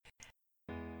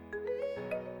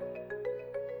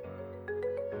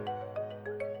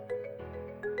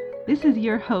This is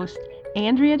your host,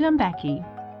 Andrea Dumbecki.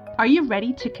 Are you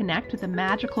ready to connect with the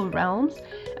magical realms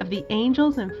of the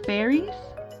angels and fairies?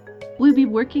 We'll be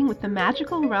working with the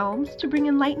magical realms to bring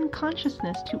enlightened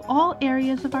consciousness to all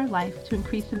areas of our life to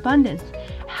increase abundance,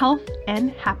 health,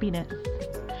 and happiness.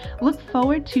 Look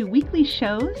forward to weekly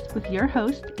shows with your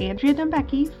host, Andrea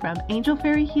Dumbecki from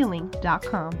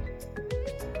angelfairyhealing.com.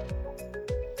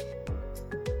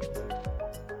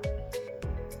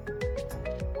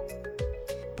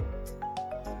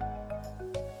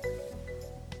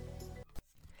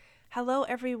 Hello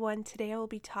everyone, today I will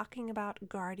be talking about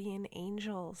guardian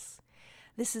angels.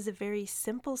 This is a very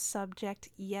simple subject,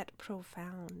 yet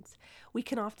profound. We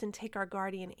can often take our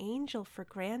guardian angel for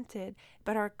granted,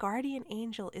 but our guardian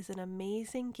angel is an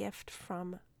amazing gift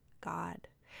from God.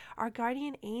 Our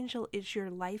guardian angel is your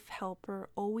life helper,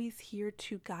 always here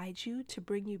to guide you, to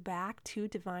bring you back to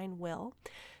divine will,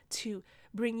 to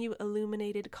bring you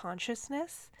illuminated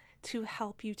consciousness, to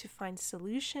help you to find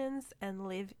solutions and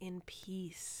live in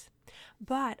peace.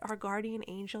 But our guardian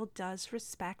angel does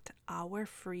respect our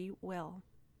free will.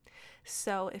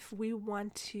 So if we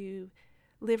want to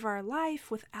live our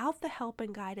life without the help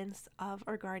and guidance of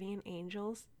our guardian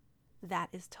angels, that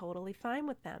is totally fine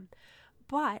with them.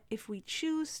 But if we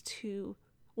choose to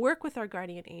work with our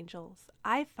guardian angels,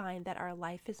 I find that our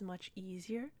life is much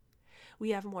easier.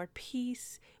 We have more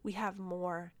peace, we have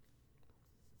more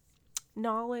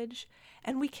knowledge,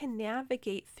 and we can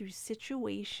navigate through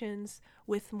situations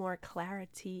with more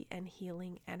clarity and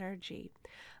healing energy.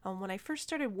 When I first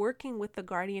started working with the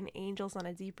guardian angels on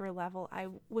a deeper level, I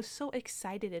was so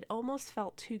excited. It almost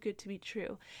felt too good to be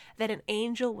true that an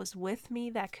angel was with me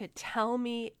that could tell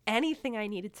me anything I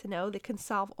needed to know, that can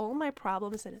solve all my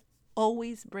problems and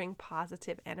always bring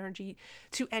positive energy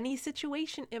to any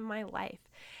situation in my life.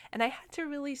 And I had to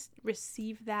really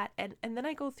receive that. And then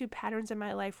I go through patterns in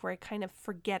my life where I kind of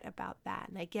forget about that.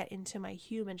 And I get into my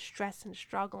human stress and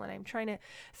struggle. And I'm trying to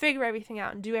figure everything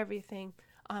out and do everything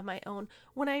on my own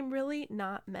when I'm really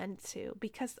not meant to.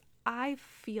 Because I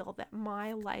feel that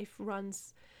my life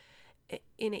runs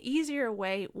in an easier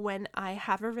way when I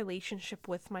have a relationship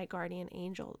with my guardian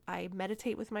angel. I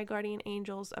meditate with my guardian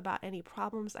angels about any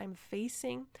problems I'm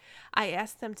facing. I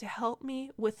ask them to help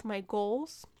me with my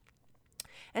goals.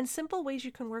 And simple ways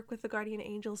you can work with the guardian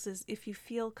angels is if you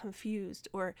feel confused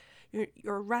or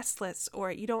you're restless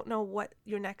or you don't know what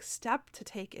your next step to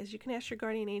take is, you can ask your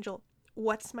guardian angel,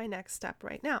 what's my next step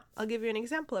right now? I'll give you an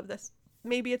example of this.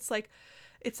 Maybe it's like,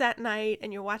 it's at night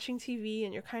and you're watching TV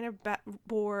and you're kind of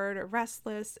bored or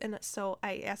restless. And so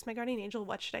I asked my guardian angel,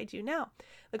 what should I do now?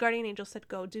 The guardian angel said,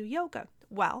 go do yoga.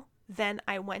 Well, then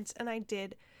I went and I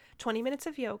did 20 minutes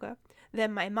of yoga.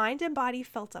 Then my mind and body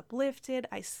felt uplifted.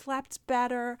 I slept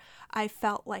better. I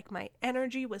felt like my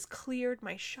energy was cleared.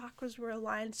 My chakras were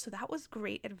aligned. So that was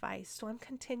great advice. So I'm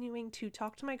continuing to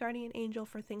talk to my guardian angel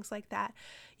for things like that.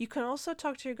 You can also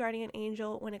talk to your guardian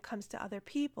angel when it comes to other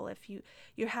people. If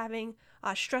you're having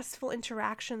stressful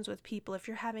interactions with people, if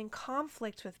you're having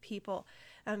conflict with people,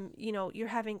 you're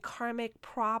having karmic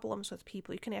problems with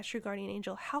people, you can ask your guardian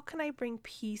angel, how can I bring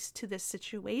peace to this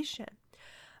situation?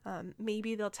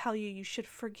 Maybe they'll tell you should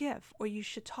forgive, or you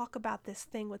should talk about this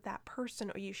thing with that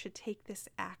person, or you should take this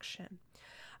action.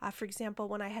 For example,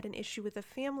 when I had an issue with a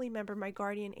family member, my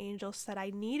guardian angel said I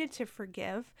needed to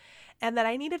forgive and that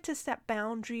I needed to set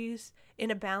boundaries in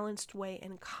a balanced way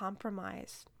and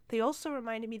compromise. They also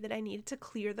reminded me that I needed to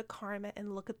clear the karma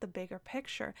and look at the bigger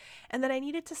picture, and that I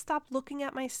needed to stop looking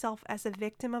at myself as a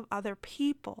victim of other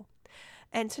people,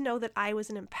 and to know that I was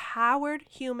an empowered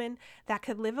human that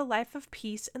could live a life of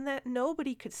peace and that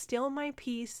nobody could steal my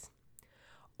peace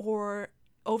or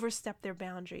overstep their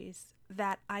boundaries,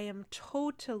 that I am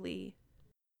totally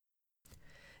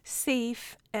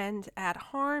safe and at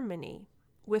harmony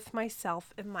with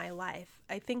myself and my life.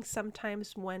 I think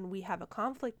sometimes when we have a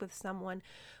conflict with someone,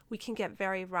 we can get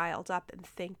very riled up and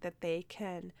think that they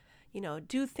can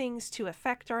do things to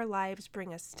affect our lives,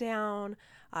 bring us down,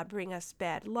 bring us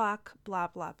bad luck, blah,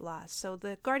 blah, blah. So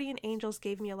the guardian angels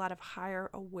gave me a lot of higher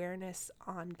awareness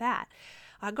on that.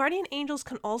 Guardian angels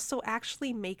can also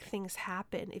actually make things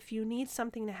happen. If you need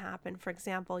something to happen, for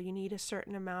example, you need a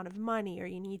certain amount of money, or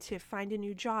you need to find a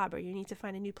new job, or you need to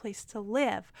find a new place to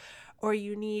live, or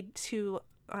you need to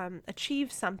achieve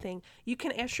something, you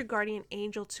can ask your guardian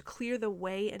angel to clear the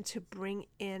way and to bring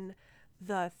in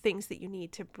the things that you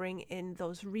need to bring in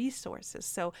those resources.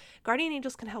 So guardian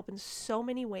angels can help in so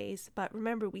many ways, but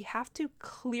remember, we have to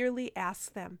clearly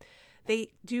ask them. They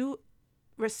do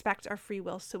respect our free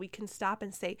will, so we can stop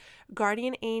and say,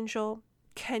 guardian angel,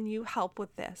 can you help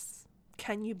with this?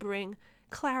 Can you bring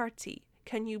clarity?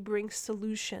 Can you bring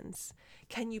solutions?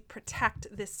 Can you protect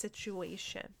this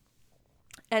situation?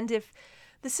 And if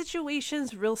the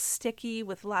situation's real sticky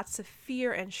with lots of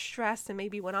fear and stress and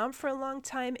maybe went on for a long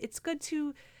time, it's good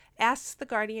to ask the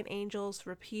guardian angels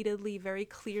repeatedly, very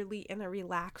clearly, in a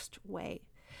relaxed way.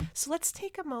 So let's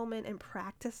take a moment and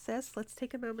practice this. Let's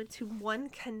take a moment to, one,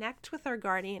 connect with our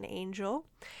guardian angel.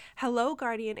 Hello,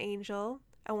 guardian angel.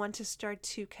 I want to start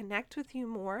to connect with you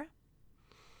more.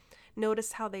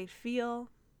 Notice how they feel.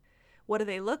 What do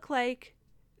they look like?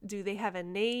 Do they have a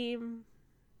name?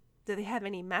 Do they have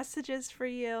any messages for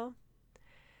you?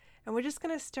 And we're just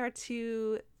going to start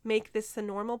to make this a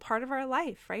normal part of our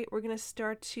life, right? We're going to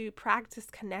start to practice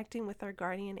connecting with our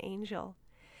guardian angel.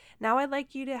 Now I'd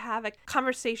like you to have a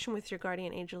conversation with your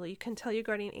guardian angel. You can tell your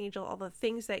guardian angel all the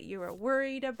things that you are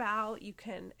worried about. You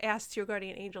can ask your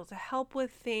guardian angel to help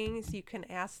with things. You can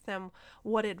ask them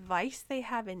what advice they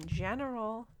have in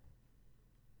general.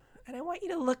 And I want you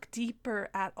to look deeper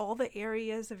at all the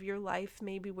areas of your life,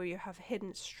 maybe where you have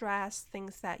hidden stress,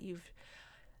 things that you've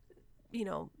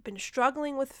been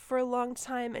struggling with for a long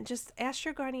time, and just ask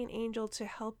your guardian angel to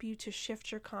help you to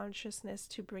shift your consciousness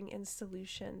to bring in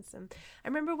solutions. And I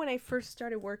remember when I first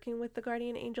started working with the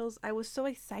guardian angels, I was so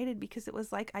excited because it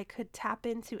was like I could tap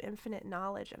into infinite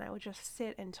knowledge, and I would just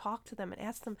sit and talk to them and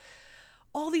ask them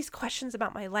all these questions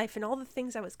about my life and all the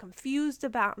things I was confused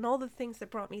about and all the things that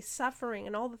brought me suffering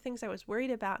and all the things I was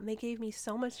worried about. And they gave me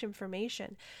so much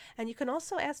information. And you can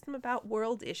also ask them about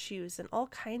world issues and all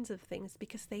kinds of things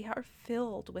because they are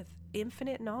filled with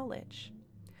infinite knowledge.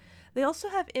 They also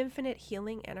have infinite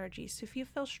healing energy. So if you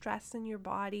feel stress in your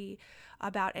body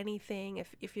about anything,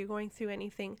 if you're going through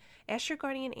anything, ask your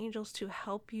guardian angels to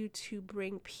help you to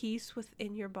bring peace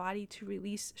within your body, to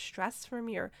release stress from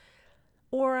your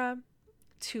aura,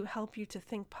 to help you to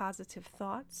think positive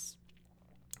thoughts.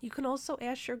 You can also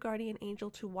ask your guardian angel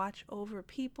to watch over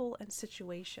people and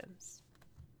situations.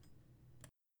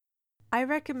 I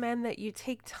recommend that you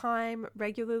take time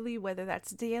regularly, whether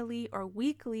that's daily or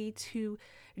weekly, to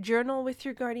journal with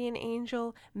your guardian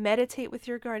angel, meditate with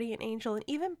your guardian angel, and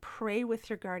even pray with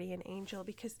your guardian angel,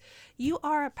 because you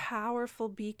are a powerful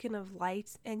beacon of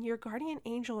light, and your guardian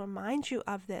angel reminds you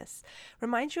of this,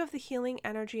 reminds you of the healing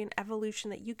energy and evolution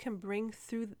that you can bring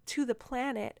through to the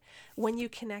planet when you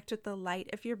connect with the light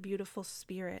of your beautiful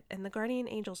spirit. And the guardian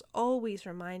angels always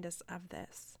remind us of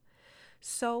this.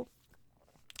 So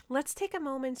let's take a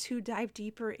moment to dive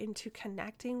deeper into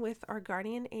connecting with our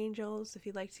guardian angels. If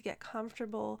you'd like to get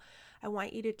comfortable, I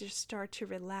want you to just start to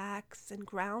relax and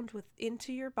ground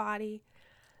into your body,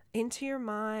 into your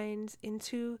mind,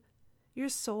 into your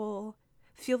soul.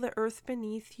 Feel the earth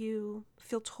beneath you.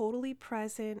 Feel totally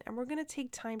present. And we're going to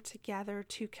take time together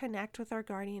to connect with our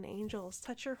guardian angels.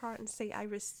 Touch your heart and say, I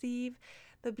receive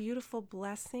the beautiful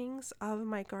blessings of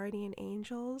my guardian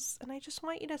angels. And I just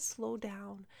want you to slow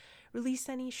down. Release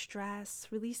any stress,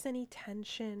 release any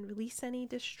tension, release any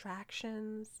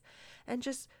distractions, and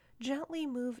just gently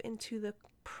move into the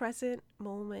present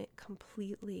moment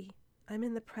completely. I'm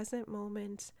in the present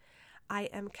moment. I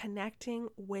am connecting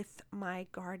with my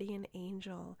guardian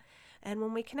angel. And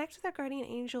when we connect with our guardian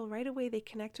angel, right away they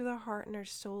connect with our heart and our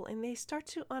soul, and they start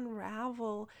to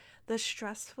unravel the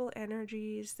stressful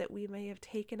energies that we may have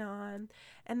taken on,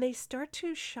 and they start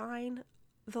to shine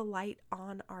the light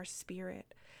on our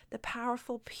spirit, the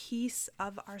powerful peace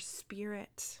of our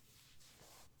spirit,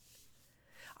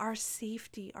 our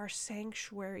safety, our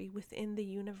sanctuary within the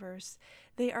universe.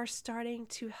 They are starting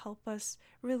to help us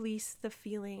release the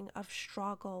feeling of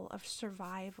struggle, of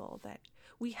survival that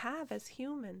we have as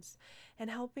humans, and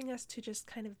helping us to just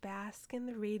kind of bask in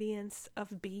the radiance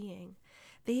of being.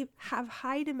 They have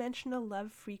high dimensional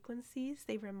love frequencies.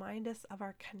 They remind us of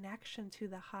our connection to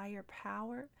the higher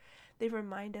power. They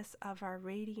remind us of our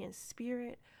radiant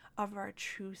spirit, of our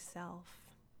true self,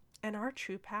 and our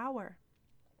true power.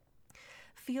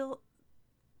 Feel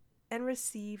and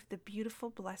receive the beautiful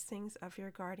blessings of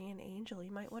your guardian angel.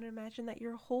 You might want to imagine that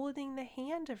you're holding the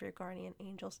hand of your guardian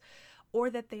angels, or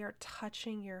that they are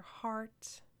touching your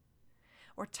heart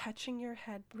or touching your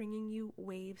head, bringing you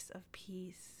waves of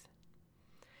peace.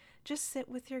 Just sit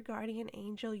with your guardian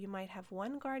angel. You might have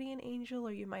one guardian angel,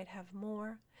 or you might have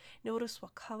more. Notice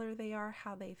what color they are,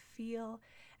 how they feel,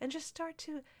 and just start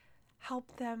to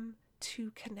help them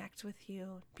to connect with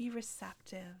you. Be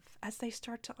receptive as they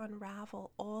start to unravel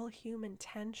all human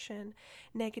tension,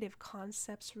 negative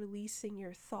concepts, releasing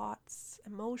your thoughts,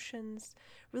 emotions,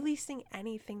 releasing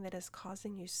anything that is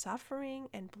causing you suffering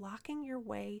and blocking your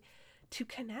way to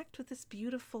connect with this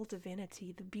beautiful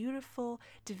divinity, the beautiful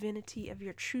divinity of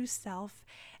your true self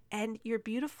and your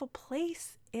beautiful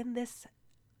place in this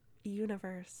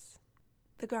universe.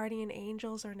 The guardian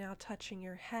angels are now touching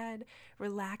your head,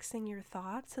 relaxing your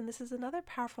thoughts. And this is another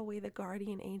powerful way the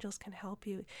guardian angels can help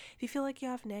you. If you feel like you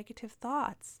have negative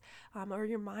thoughts, or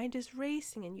your mind is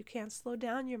racing and you can't slow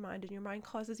down your mind and your mind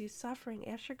causes you suffering,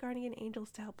 ask your guardian angels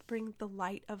to help bring the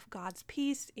light of God's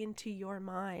peace into your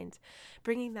mind,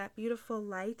 bringing that beautiful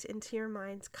light into your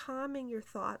mind, calming your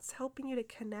thoughts, helping you to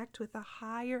connect with a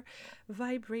higher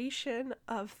vibration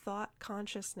of thought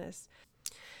consciousness.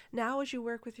 Now, as you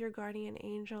work with your guardian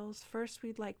angels, first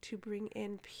we'd like to bring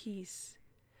in peace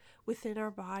within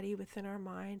our body, within our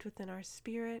mind, within our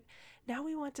spirit. Now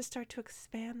we want to start to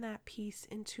expand that peace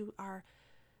into our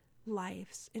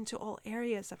lives, into all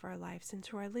areas of our lives,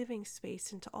 into our living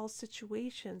space, into all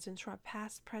situations, into our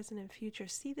past, present, and future.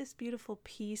 See this beautiful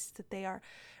peace that they are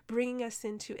bringing us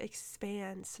into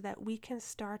expand so that we can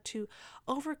start to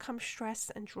overcome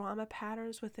stress and drama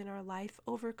patterns within our life,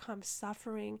 overcome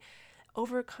suffering,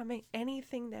 overcoming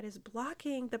anything that is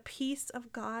blocking the peace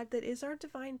of God that is our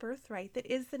divine birthright, that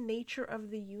is the nature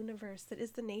of the universe, that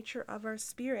is the nature of our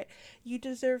spirit. You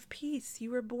deserve peace.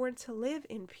 You were born to live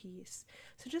in peace.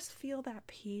 So just feel that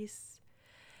peace.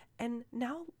 And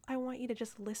now I want you to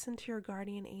just listen to your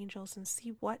guardian angels and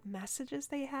see what messages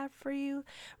they have for you.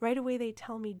 Right away they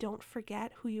tell me, don't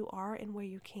forget who you are and where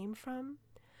you came from.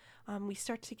 We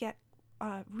start to get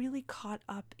really caught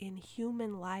up in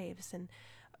human lives and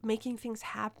making things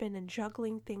happen and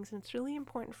juggling things. And it's really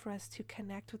important for us to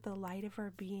connect with the light of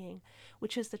our being,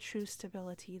 which is the true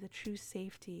stability, the true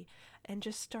safety, and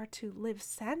just start to live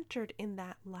centered in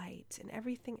that light. And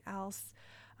everything else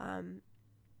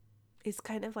is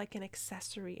kind of like an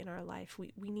accessory in our life.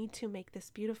 We need to make this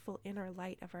beautiful inner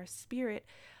light of our spirit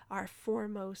our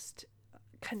foremost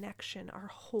connection,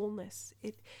 our wholeness.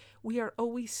 We are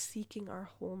always seeking our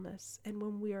wholeness. And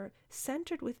when we are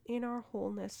centered within our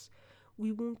wholeness,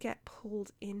 we won't get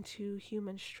pulled into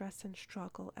human stress and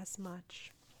struggle as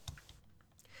much.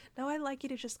 Now I'd like you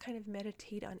to just kind of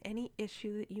meditate on any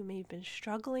issue that you may have been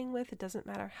struggling with. It doesn't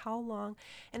matter how long.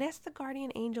 And ask the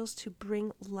guardian angels to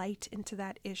bring light into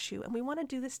that issue. And we want to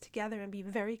do this together and be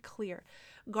very clear.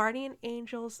 Guardian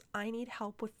angels, I need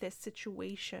help with this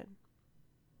situation.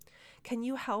 Can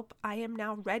you help? I am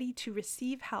now ready to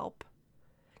receive help.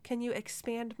 Can you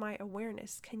expand my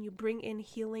awareness? Can you bring in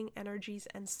healing energies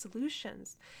and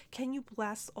solutions? Can you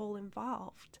bless all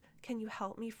involved? Can you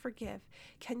help me forgive?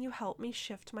 Can you help me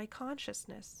shift my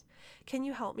consciousness? Can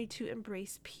you help me to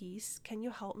embrace peace? Can you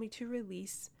help me to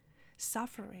release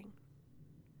suffering?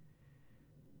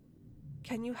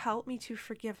 Can you help me to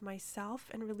forgive myself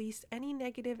and release any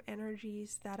negative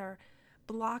energies that are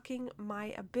blocking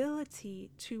my ability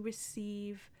to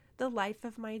receive the life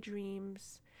of my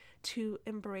dreams, to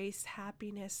embrace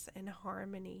happiness and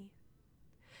harmony?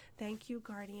 Thank you,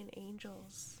 guardian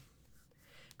angels.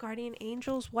 Guardian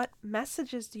angels, what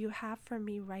messages do you have for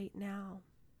me right now?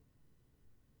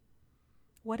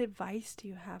 What advice do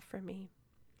you have for me?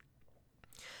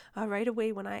 Right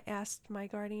away, when I asked my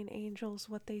guardian angels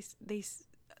what they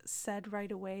said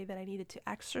right away, that I needed to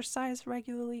exercise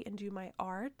regularly and do my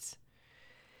art,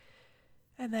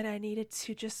 and that I needed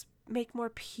to just make more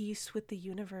peace with the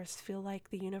universe, feel like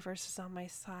the universe is on my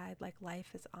side, like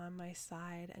life is on my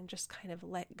side, and just kind of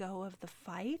let go of the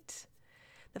fight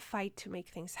to make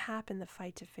things happen, the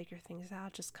fight to figure things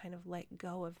out. Just kind of let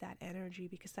go of that energy,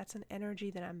 because that's an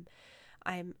energy that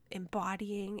I'm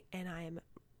embodying and I'm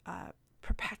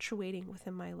perpetuating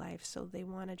within my life. So they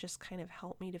want to just kind of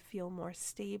help me to feel more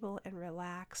stable and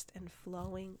relaxed and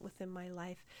flowing within my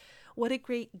life. What a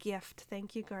great gift.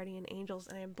 Thank you, guardian angels.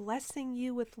 And I'm blessing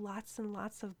you with lots and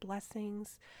lots of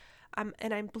blessings.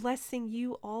 And I'm blessing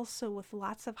you also with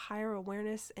lots of higher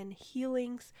awareness and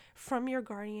healings from your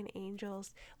guardian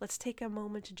angels. Let's take a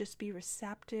moment to just be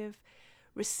receptive.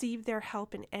 Receive their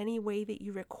help in any way that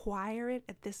you require it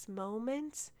at this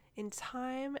moment in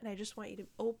time. And I just want you to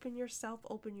open yourself,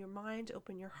 open your mind,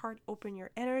 open your heart, open your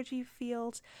energy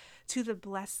field to the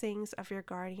blessings of your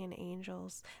guardian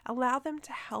angels. Allow them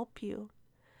to help you.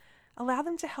 Allow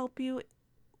them to help you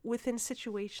within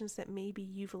situations that maybe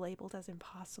you've labeled as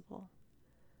impossible.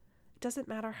 It doesn't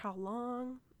matter how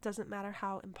long, doesn't matter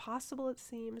how impossible it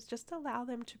seems, just allow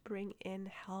them to bring in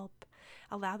help.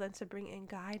 Allow them to bring in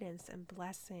guidance and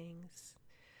blessings.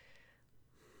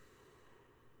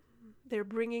 They're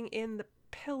bringing in the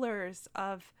pillars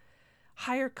of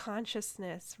higher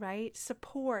consciousness, right?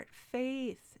 Support,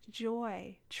 faith,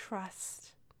 joy,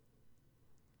 trust,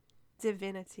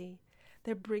 divinity.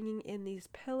 They're bringing in these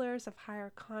pillars of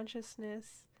higher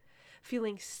consciousness,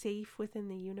 feeling safe within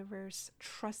the universe,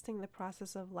 trusting the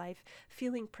process of life,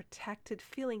 feeling protected,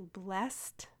 feeling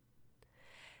blessed.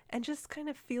 and just kind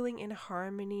of feeling in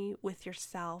harmony with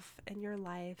yourself and your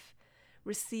life,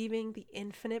 receiving the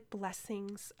infinite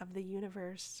blessings of the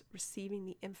universe, receiving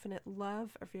the infinite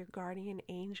love of your guardian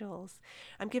angels.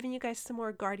 I'm giving you guys some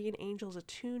more guardian angels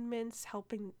attunements,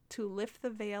 helping to lift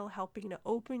the veil, helping to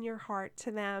open your heart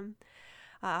to them,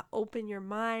 open your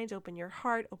mind, open your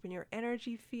heart, open your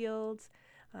energy fields.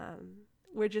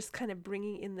 We're just kind of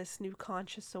bringing in this new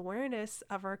conscious awareness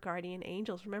of our guardian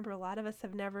angels. Remember, a lot of us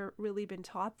have never really been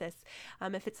taught this.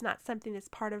 If it's not something that's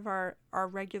part of our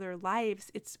regular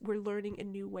lives, we're learning a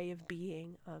new way of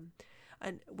being.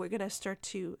 And we're going to start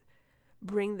to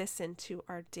bring this into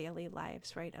our daily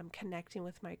lives, right? I'm connecting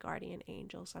with my guardian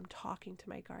angels. I'm talking to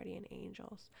my guardian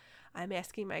angels. I'm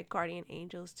asking my guardian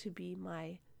angels to be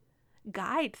my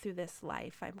guide through this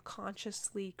life. I'm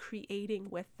consciously creating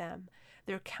with them.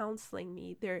 They're counseling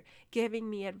me. They're giving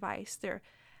me advice. They're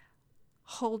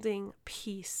holding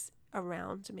peace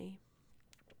around me.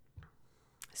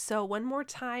 So one more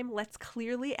time, let's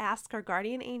clearly ask our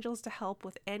guardian angels to help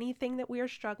with anything that we are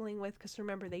struggling with, because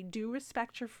remember, they do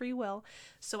respect your free will.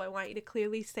 So I want you to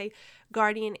clearly say,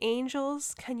 guardian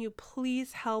angels, can you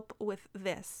please help with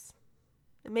this?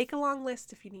 And make a long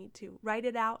list if you need to. Write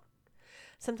it out.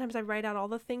 Sometimes I write out all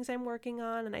the things I'm working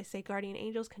on and I say, guardian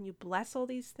angels, can you bless all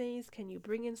these things? Can you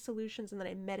bring in solutions? And then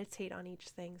I meditate on each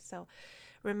thing. So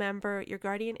remember, your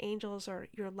guardian angels are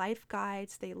your life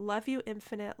guides. They love you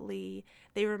infinitely.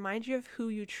 They remind you of who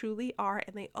you truly are,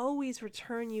 and they always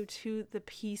return you to the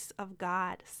peace of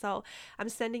God. So I'm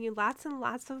sending you lots and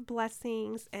lots of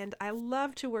blessings, and I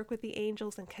love to work with the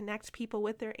angels and connect people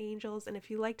with their angels. And if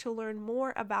you'd like to learn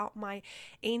more about my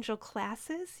angel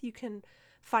classes, you can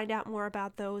find out more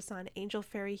about those on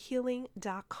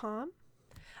angelfairyhealing.com.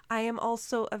 I am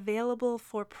also available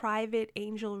for private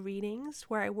angel readings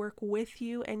where I work with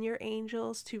you and your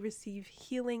angels to receive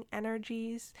healing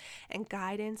energies and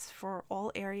guidance for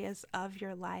all areas of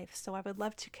your life. So I would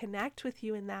love to connect with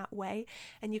you in that way,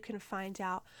 and you can find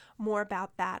out more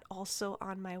about that also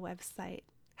on my website.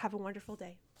 Have a wonderful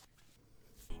day.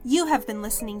 You have been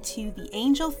listening to the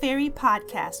Angel Fairy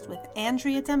Podcast with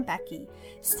Andrea Dembecki.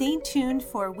 Stay tuned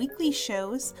for weekly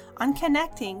shows on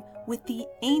connecting with the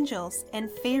angels and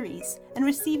fairies and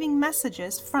receiving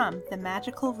messages from the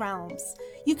magical realms.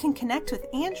 You can connect with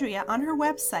Andrea on her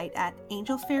website at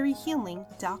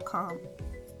angelfairyhealing.com.